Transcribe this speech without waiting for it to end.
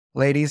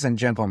Ladies and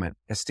gentlemen,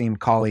 esteemed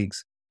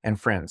colleagues and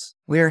friends,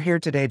 we are here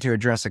today to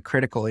address a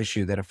critical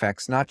issue that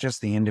affects not just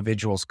the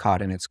individuals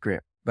caught in its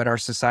grip, but our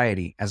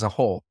society as a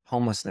whole: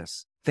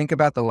 homelessness. Think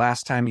about the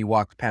last time you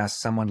walked past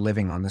someone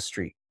living on the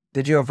street.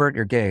 Did you avert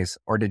your gaze,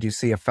 or did you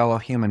see a fellow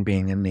human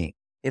being in need?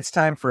 It's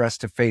time for us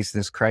to face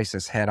this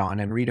crisis head-on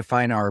and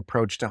redefine our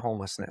approach to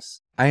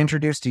homelessness. I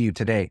introduce to you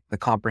today the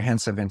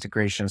Comprehensive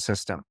Integration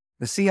System.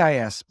 The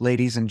CIS,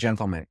 ladies and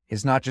gentlemen,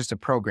 is not just a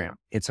program,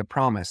 it's a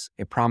promise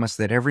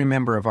that every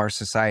member of our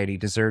society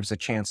deserves a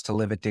chance to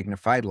live a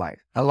dignified life.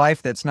 A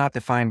life that's not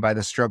defined by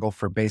the struggle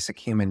for basic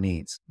human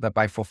needs, but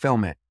by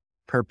fulfillment,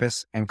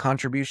 purpose, and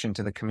contribution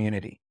to the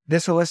community.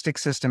 This holistic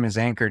system is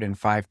anchored in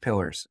 5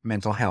 pillars: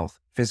 mental health,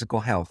 physical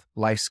health,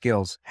 life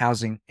skills,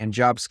 housing, and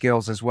job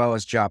skills, as well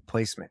as job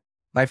placement.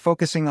 By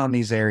focusing on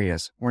these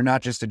areas, we're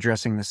not just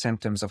addressing the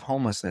symptoms of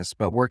homelessness,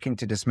 but working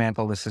to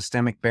dismantle the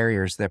systemic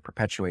barriers that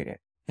perpetuate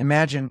it.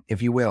 Imagine,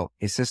 if you will,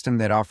 a system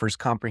that offers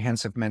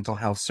comprehensive mental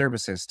health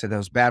services to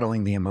those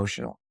battling the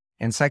emotional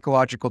and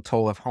psychological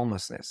toll of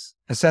homelessness.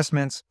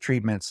 Assessments,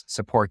 treatments,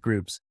 support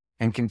groups,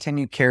 and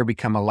continued care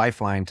become a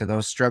lifeline to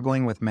those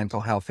struggling with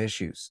mental health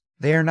issues.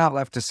 They are not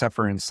left to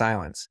suffer in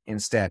silence.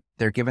 Instead,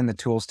 they're given the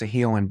tools to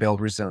heal and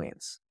build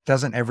resilience.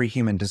 Doesn't every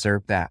human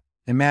deserve that?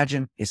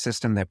 Imagine a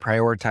system that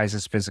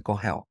prioritizes physical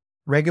health.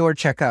 Regular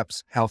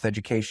checkups, health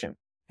education,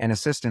 and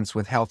assistance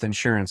with health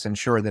insurance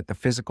ensure that the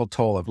physical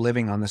toll of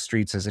living on the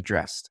streets is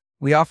addressed.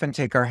 We often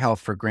take our health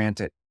for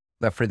granted,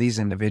 but for these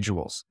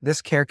individuals, this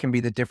care can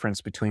be the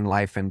difference between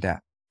life and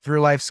death.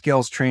 Through life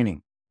skills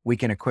training, we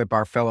can equip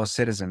our fellow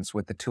citizens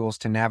with the tools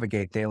to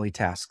navigate daily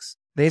tasks.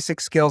 Basic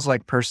skills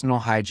like personal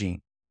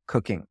hygiene,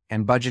 cooking,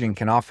 and budgeting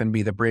can often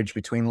be the bridge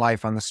between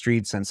life on the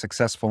streets and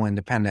successful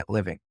independent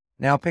living.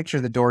 Now picture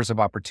the doors of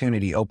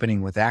opportunity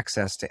opening with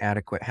access to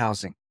adequate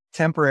housing.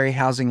 Temporary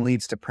housing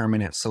leads to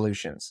permanent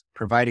solutions,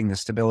 providing the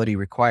stability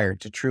required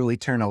to truly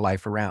turn a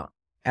life around.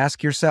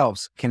 Ask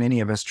yourselves, can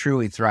any of us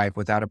truly thrive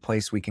without a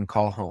place we can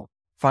call home?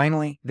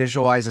 Finally,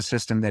 visualize a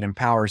system that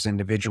empowers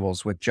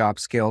individuals with job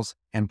skills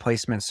and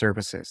placement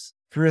services.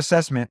 Through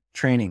assessment,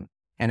 training,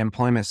 and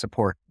employment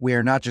support, we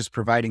are not just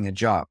providing a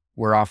job,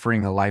 we're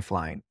offering a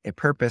lifeline, a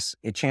purpose,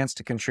 a chance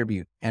to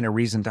contribute, and a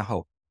reason to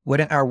hope.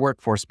 Wouldn't our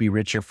workforce be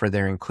richer for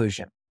their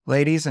inclusion?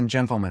 Ladies and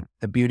gentlemen,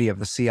 the beauty of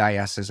the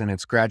CIS is in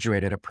its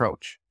graduated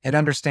approach. It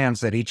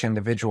understands that each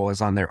individual is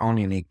on their own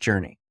unique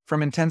journey.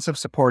 From intensive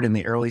support in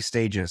the early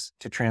stages,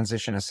 to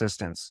transition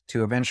assistance,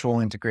 to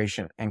eventual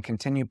integration and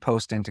continued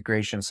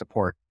post-integration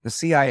support, the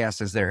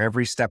CIS is there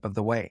every step of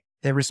the way.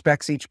 It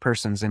respects each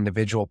person's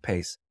individual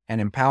pace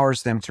and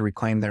empowers them to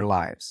reclaim their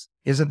lives.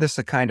 Isn't this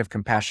the kind of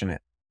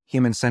compassionate,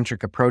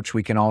 human-centric approach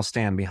we can all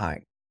stand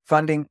behind?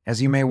 Funding,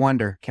 as you may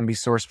wonder, can be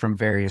sourced from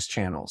various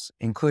channels,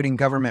 including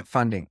government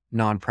funding,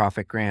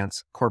 nonprofit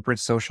grants, corporate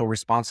social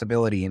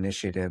responsibility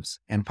initiatives,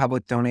 and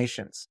public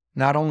donations.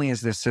 Not only is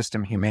this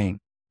system humane,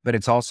 but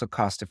it's also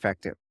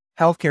cost-effective.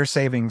 Healthcare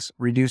savings,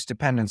 reduced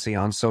dependency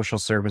on social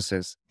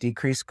services,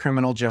 decreased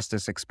criminal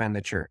justice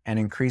expenditure, and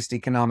increased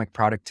economic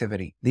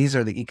productivity. These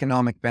are the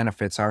economic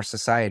benefits our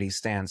society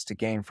stands to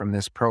gain from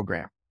this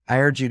program. I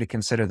urge you to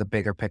consider the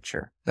bigger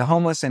picture. The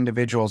homeless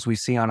individuals we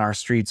see on our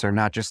streets are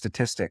not just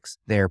statistics,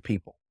 they are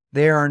people.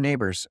 They are our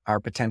neighbors,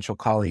 our potential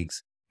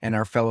colleagues, and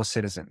our fellow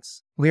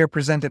citizens. We are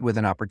presented with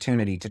an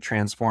opportunity to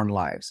transform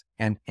lives,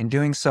 and, in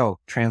doing so,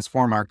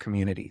 transform our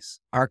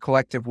communities. Our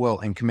collective will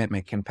and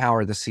commitment can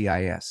power the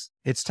CIS.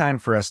 It's time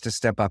for us to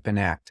step up and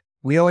act.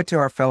 We owe it to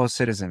our fellow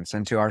citizens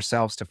and to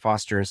ourselves to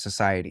foster a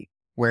society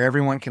where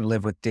everyone can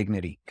live with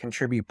dignity,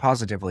 contribute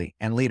positively,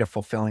 and lead a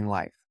fulfilling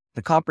life.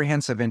 The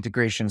Comprehensive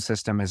Integration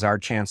System is our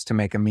chance to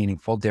make a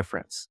meaningful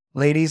difference.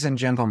 Ladies and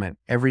gentlemen,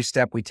 every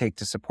step we take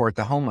to support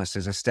the homeless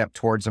is a step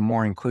towards a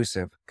more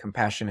inclusive,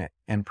 compassionate,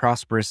 and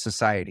prosperous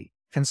society.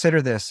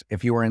 Consider this: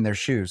 if you were in their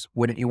shoes,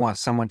 wouldn't you want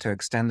someone to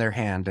extend their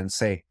hand and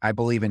say, "I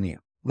believe in you.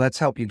 Let's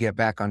help you get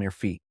back on your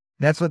feet"?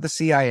 That's what the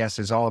CIS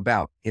is all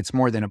about. It's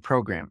more than a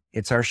program.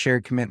 It's our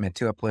shared commitment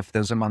to uplift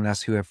those among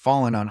us who have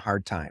fallen on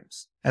hard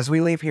times. As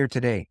we leave here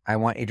today, I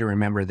want you to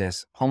remember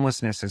this: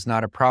 homelessness is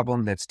not a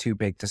problem that's too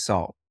big to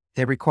solve.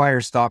 It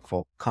requires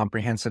thoughtful,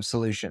 comprehensive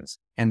solutions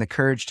and the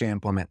courage to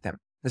implement them.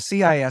 The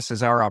CIS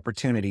is our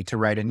opportunity to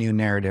write a new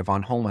narrative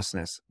on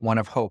homelessness, one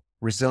of hope,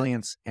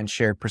 resilience, and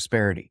shared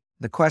prosperity.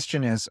 The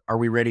question is, are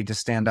we ready to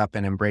stand up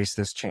and embrace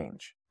this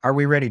change? Are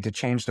we ready to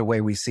change the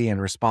way we see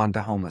and respond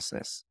to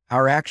homelessness?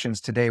 Our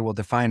actions today will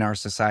define our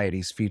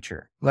society's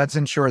future. Let's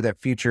ensure that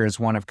future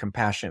is one of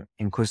compassion,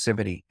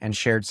 inclusivity, and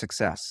shared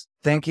success.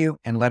 Thank you,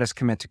 and let us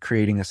commit to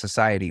creating a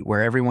society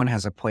where everyone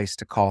has a place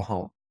to call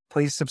home.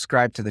 Please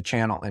subscribe to the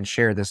channel and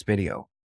share this video.